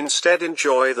bitch! Instead,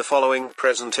 enjoy the following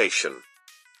presentation.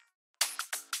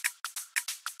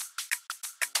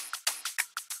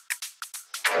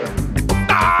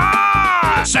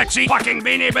 Ah! Sexy fucking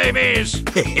beanie babies!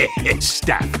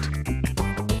 Stuffed.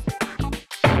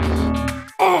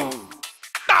 Oh!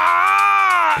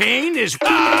 Ah! Pain is...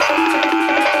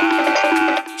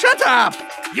 Shut up!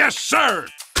 Yes, sir!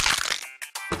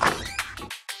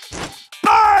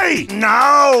 Bye!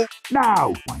 Now!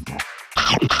 Now!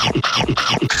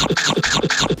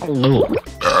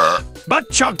 But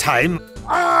chug time.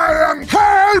 I am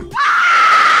help!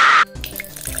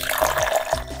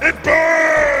 It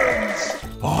burns!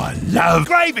 I love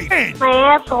gravy!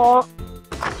 Asshole.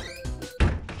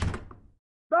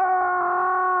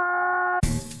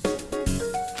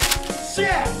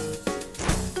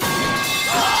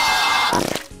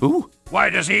 Ooh,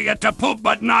 why does he get to poop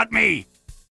but not me?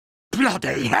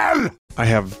 Bloody hell! I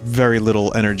have very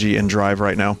little energy and drive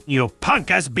right now. You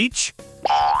punk-ass bitch.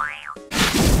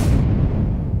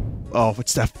 Oh,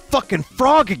 it's that fucking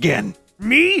frog again!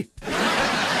 Me?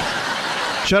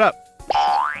 Shut up.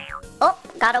 Oh,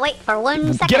 gotta wait for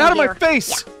 1 second. Get out of my here.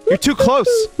 face! You're too close!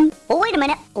 Oh, wait a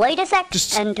minute. Wait a sec.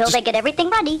 Until they get everything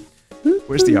ready.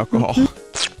 Where's the alcohol?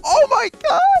 Oh my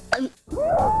god!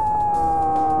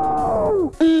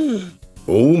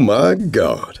 Oh my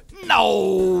god.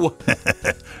 No!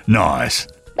 Nice.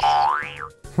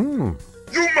 You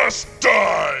must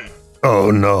die!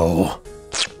 Oh no.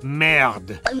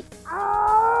 Merde.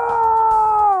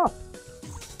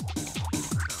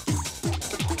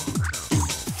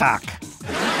 Fuck.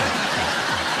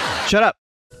 Shut up.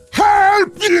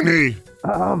 Help, Jimmy!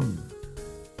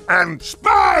 And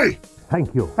Spy!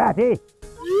 Thank you, fatty.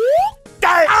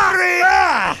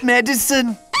 Diarrhea!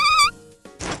 Medicine.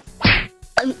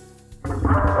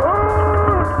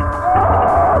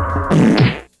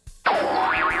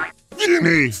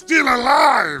 Jimmy, still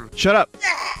alive! Shut up.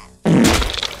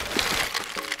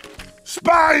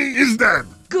 Spy is dead!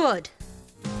 Good.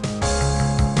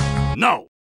 No!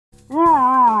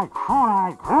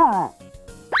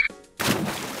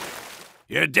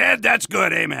 You're dead? That's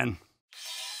good, amen.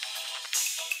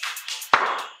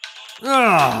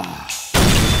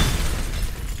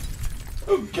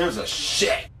 Who gives a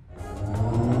shit?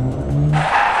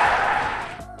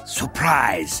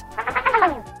 Surprise!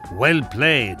 Well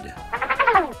played.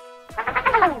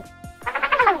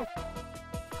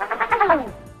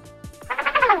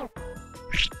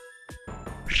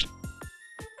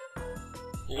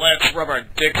 Let's rub our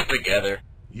dicks together.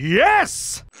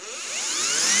 Yes!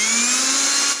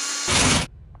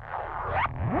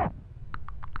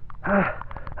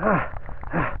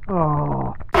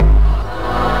 Oh.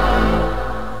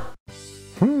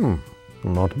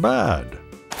 Not bad.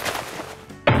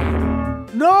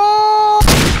 No!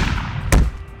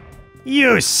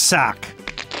 You suck.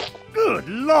 Good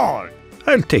lord.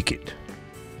 I'll take it.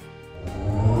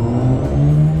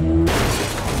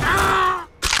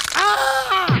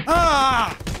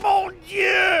 Mon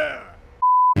Dieu!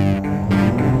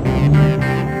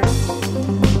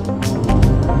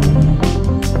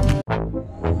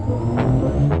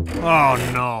 Oh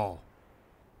no.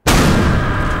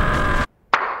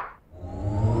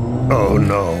 Oh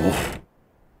no.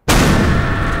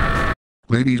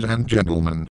 Ladies and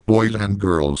gentlemen, boys and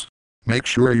girls, make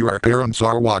sure your parents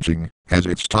are watching, as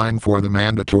it's time for the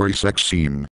mandatory sex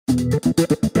scene.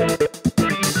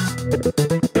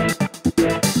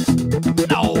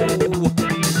 No!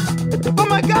 Oh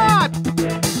my god!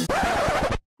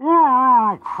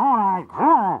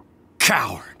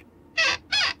 Coward.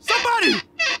 Somebody!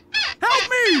 Help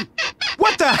me!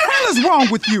 What the hell is wrong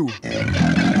with you?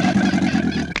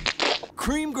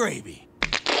 Cream gravy.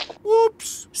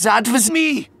 Whoops! That was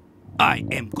me! I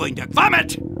am going to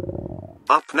vomit!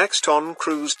 Up next on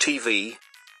Cruise TV.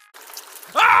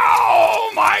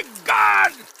 Oh my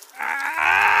god!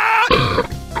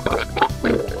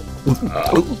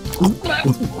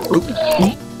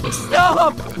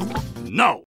 Stop!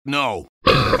 No, no.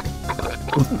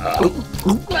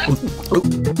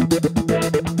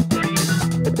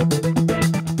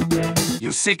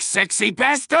 You sick, sexy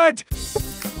bastard!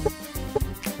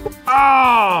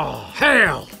 Oh,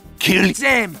 hell! Kill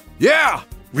them! Yeah!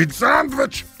 With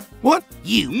sandwich? What?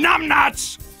 You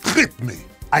numbnuts! Hit me!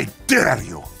 I dare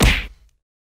you!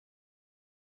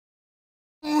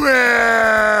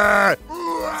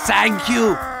 Thank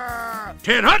you!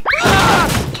 Tin Hut!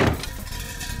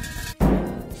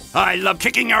 I love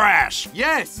kicking your ass!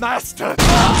 Yes, master!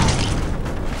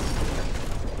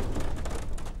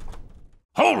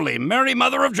 Holy Mary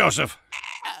Mother of Joseph!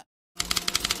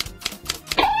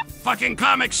 Fucking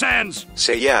Comic Sans!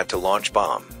 Say yeah to launch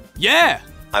bomb. Yeah!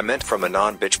 I meant from a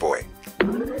non-bitch boy.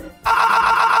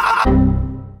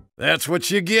 That's what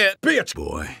you get, bitch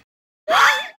boy.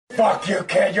 Fuck you,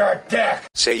 kid, you're a dick!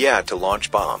 Say yeah to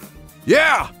launch bomb.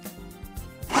 Yeah!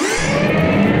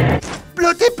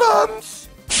 Bloody bombs!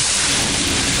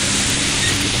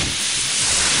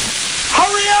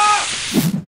 Hurry up!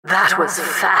 That was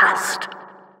fast.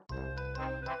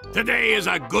 Today is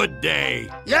a good day.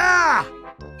 Yeah!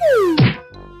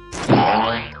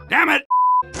 Damn it!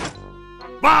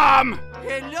 Bomb!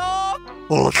 Hello?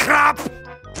 Oh, crap!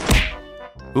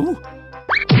 Ooh.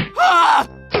 Ah!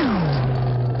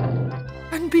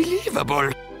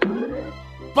 Unbelievable!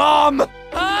 Bomb!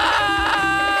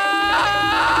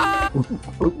 Ah!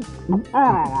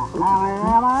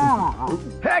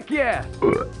 Heck yeah!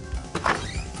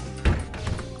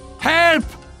 Help!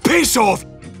 Piece off!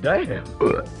 Damn.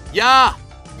 Yeah!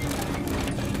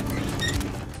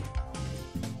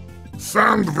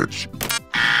 Sandwich!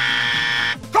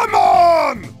 Come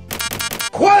on!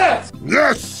 Quit!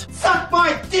 Yes! Suck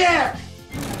my dick!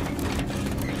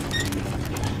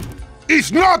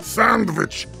 It's not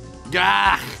sandwich!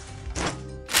 Gah!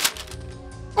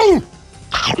 Oh!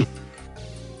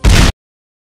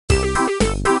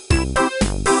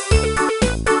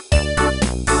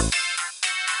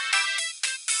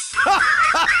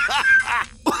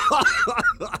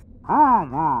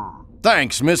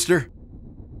 Thanks, mister.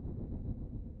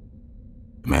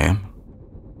 Ma'am?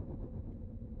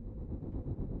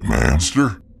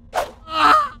 Master?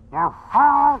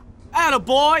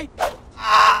 Attaboy!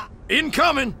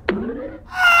 Incoming!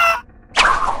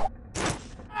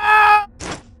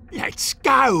 Let's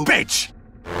go, Bitch!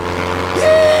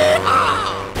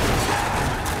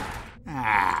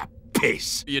 Ah,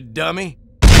 piss. You dummy.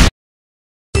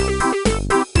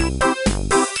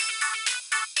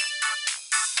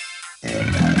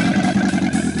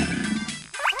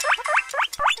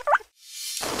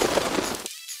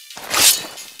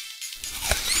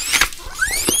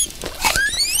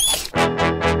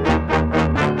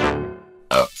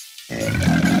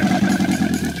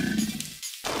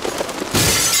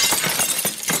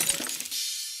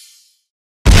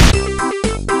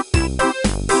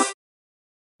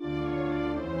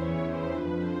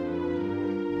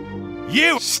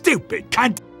 You stupid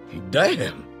cunt!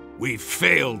 Damn. We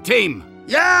failed, team.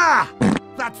 Yeah!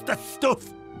 That's the stuff.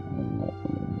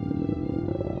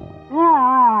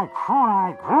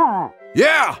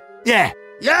 Yeah! Yeah!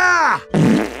 Yeah!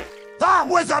 That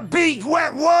was a big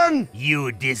wet one!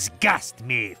 You disgust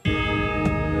me.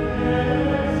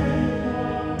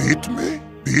 Eat me?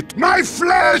 Eat my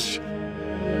flesh!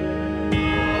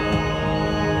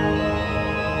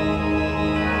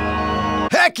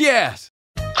 Heck yes!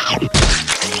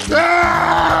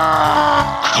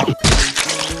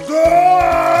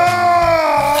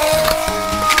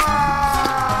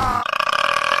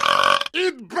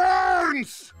 It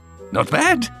burns! Not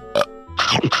bad.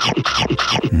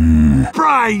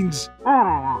 Brains!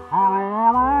 No!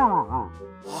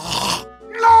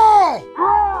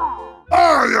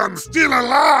 I am still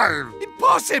alive!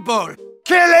 Impossible!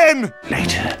 Kill him!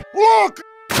 Later. Look!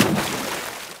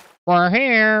 We're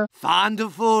here.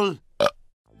 Wonderful.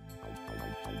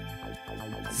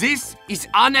 This is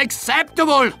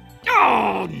unacceptable!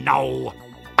 Oh, no!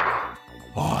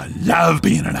 I love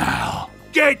being an owl.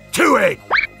 Get to it!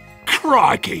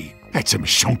 Crikey! That's some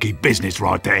shonky business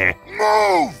right there.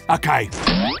 Move! Okay.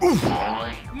 Oof.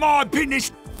 My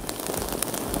business.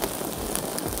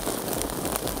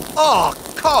 Oh,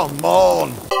 come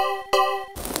on!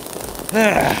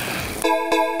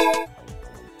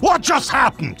 What just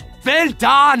happened? Well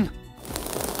done!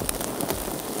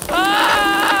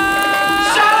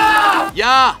 Shut up!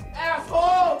 Yeah!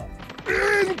 Asshole!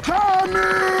 Incoming!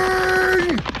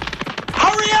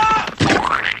 Hurry up!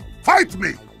 Fight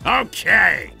me!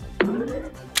 Okay.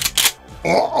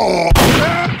 Uh-oh!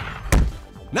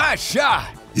 Nice shot!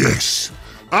 Yes,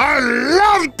 I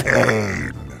love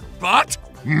pain! But?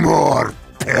 More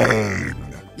pain!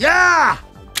 Yeah!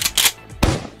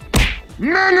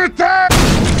 Minute!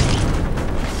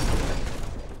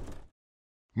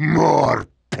 More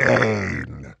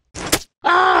pain!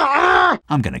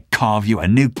 I'm gonna carve you a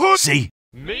new pussy!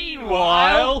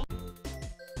 Meanwhile...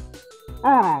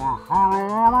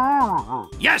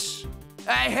 Yes!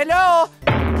 Hello?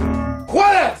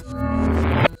 Quiet!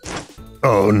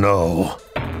 Oh no.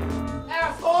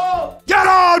 Asshole! Get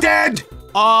all dead!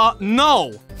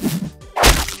 No.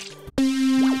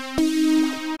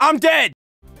 I'm dead.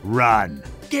 Run.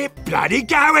 Get bloody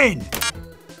going!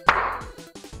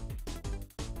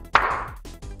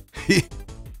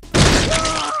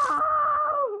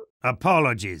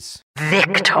 Apologies.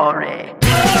 Victory.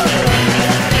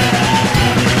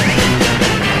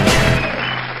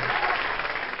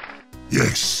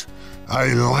 Yes,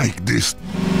 I like this.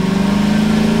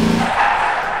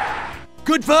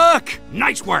 Good work.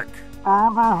 Nice work!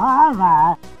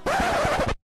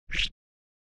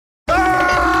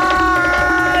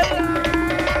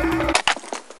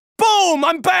 Boom!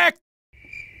 I'm back.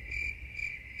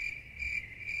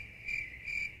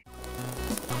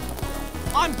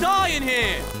 I'm dying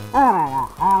here.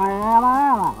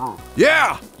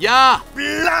 Yeah! Yeah.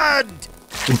 Blood!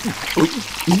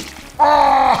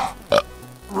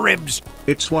 Ribs.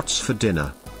 It's what's for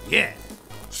dinner. Yeah.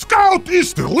 Scout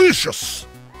is delicious!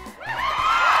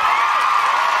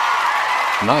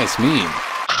 Nice meme.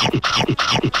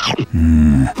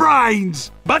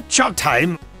 Brains! Butt chug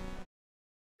time!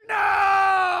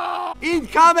 No!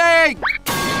 Incoming.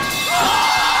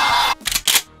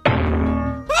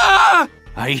 Ah!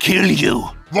 I kill you.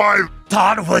 Why?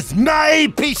 That was my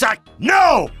piece of...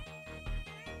 No!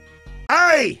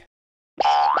 Hey!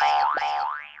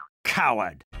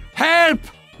 Coward. Help!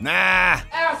 Nah.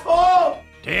 Asshole!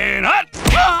 Turn up!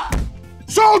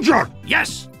 Soldier!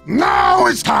 Yes! Now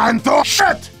it's time to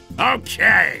shit!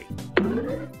 Okay.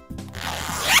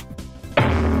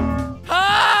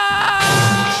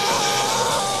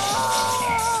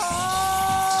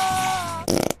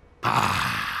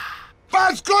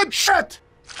 That's good shit!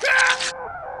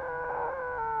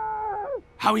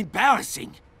 How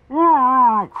embarrassing.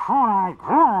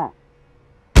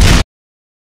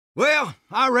 Well,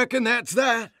 I reckon that's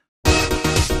that.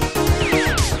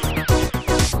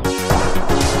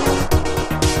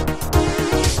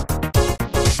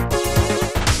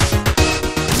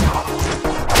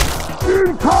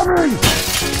 Incoming!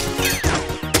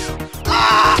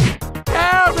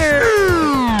 Help me.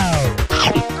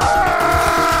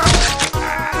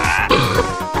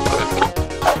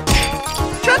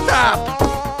 Shut up.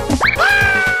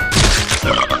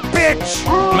 Bitch!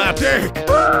 My dick.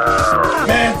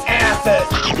 Man's asses!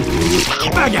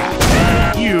 Bugger.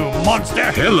 You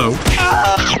monster! Hello.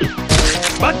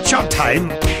 Butt chug time!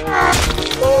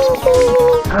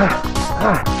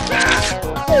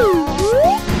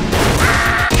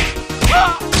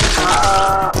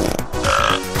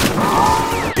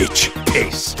 Bitch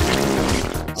piss.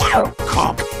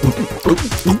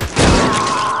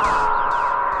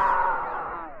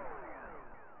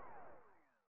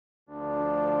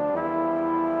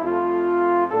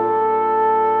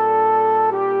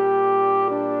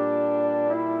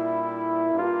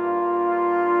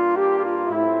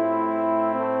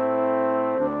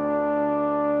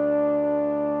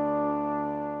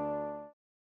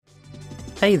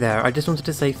 Hey there, I just wanted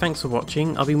to say thanks for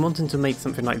watching. I've been wanting to make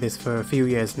something like this for a few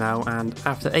years now, and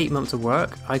after 8 months of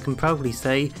work, I can proudly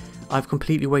say I've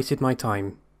completely wasted my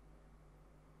time.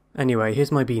 Anyway,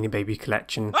 here's my Beanie Baby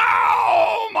collection.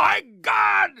 Oh my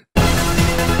God!